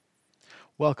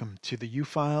Welcome to the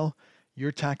U-File,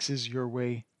 Your Taxes Your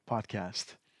Way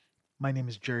podcast. My name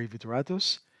is Jerry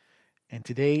Viteratos, and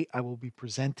today I will be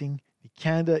presenting the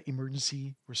Canada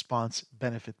Emergency Response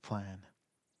Benefit Plan.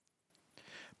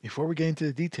 Before we get into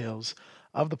the details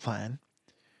of the plan,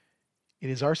 it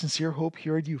is our sincere hope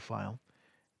here at U-File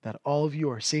that all of you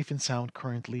are safe and sound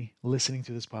currently listening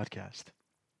to this podcast.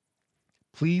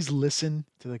 Please listen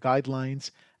to the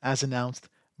guidelines as announced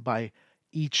by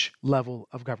each level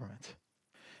of government.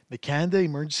 The Canada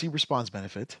Emergency Response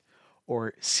Benefit,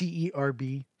 or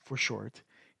CERB for short,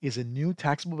 is a new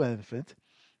taxable benefit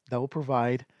that will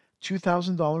provide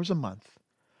 $2,000 a month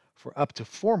for up to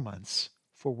 4 months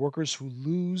for workers who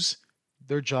lose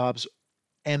their jobs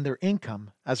and their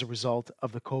income as a result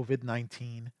of the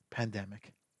COVID-19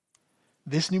 pandemic.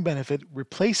 This new benefit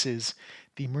replaces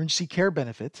the Emergency Care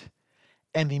Benefit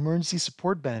and the Emergency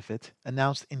Support Benefit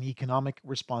announced in the Economic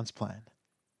Response Plan.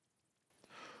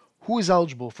 Who is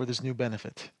eligible for this new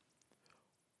benefit?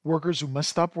 Workers who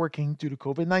must stop working due to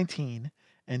COVID-19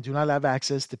 and do not have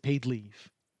access to paid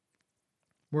leave.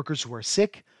 Workers who are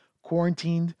sick,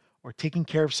 quarantined, or taking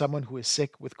care of someone who is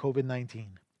sick with COVID-19.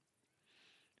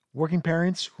 Working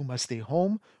parents who must stay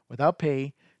home without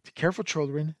pay to care for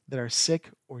children that are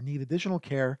sick or need additional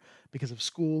care because of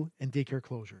school and daycare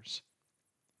closures.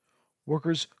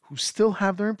 Workers who still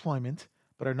have their employment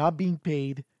but are not being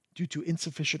paid due to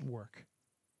insufficient work.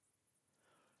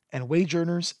 And wage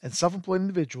earners and self-employed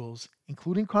individuals,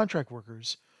 including contract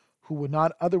workers, who would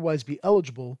not otherwise be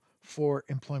eligible for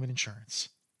employment insurance.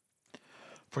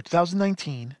 For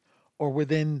 2019, or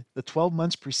within the 12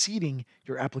 months preceding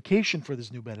your application for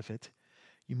this new benefit,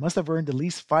 you must have earned at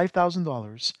least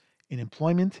 $5,000 in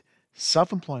employment,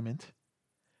 self-employment,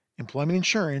 employment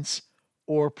insurance,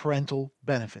 or parental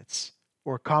benefits,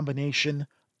 or a combination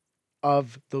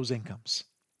of those incomes.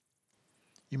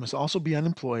 You must also be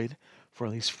unemployed for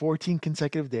at least 14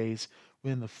 consecutive days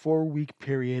within the 4-week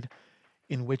period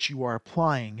in which you are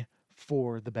applying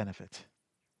for the benefit.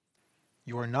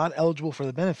 You are not eligible for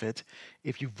the benefit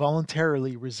if you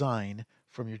voluntarily resign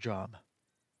from your job.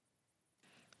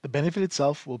 The benefit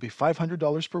itself will be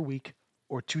 $500 per week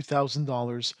or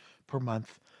 $2,000 per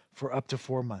month for up to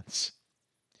 4 months.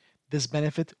 This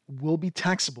benefit will be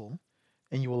taxable,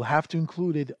 and you will have to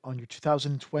include it on your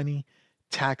 2020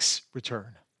 tax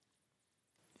return.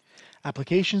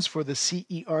 Applications for the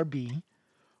CERB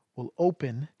will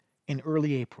open in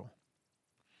early April.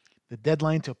 The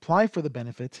deadline to apply for the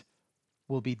benefit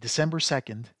will be December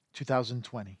 2nd,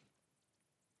 2020.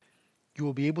 You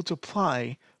will be able to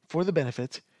apply for the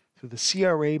benefit through the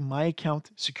CRA My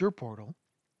Account Secure Portal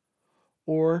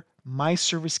or My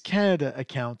Service Canada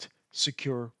Account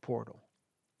Secure Portal.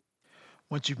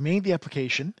 Once you've made the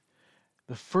application,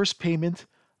 the first payment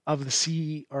of the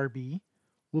CERB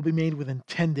will be made within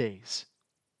 10 days.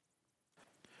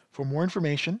 For more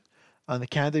information on the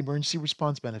Canada Emergency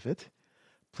Response Benefit,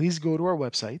 please go to our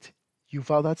website,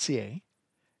 ufile.ca,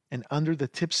 and under the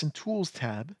Tips and Tools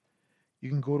tab, you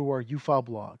can go to our UFile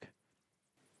blog.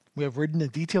 We have written a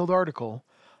detailed article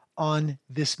on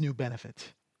this new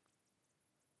benefit.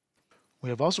 We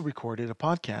have also recorded a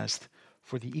podcast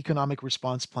for the Economic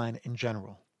Response Plan in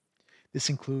general. This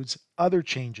includes other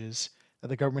changes that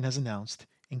the government has announced,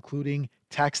 including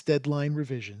tax deadline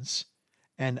revisions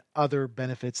and other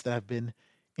benefits that have been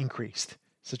increased,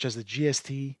 such as the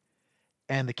GST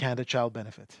and the Canada Child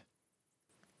Benefit.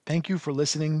 Thank you for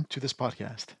listening to this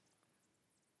podcast.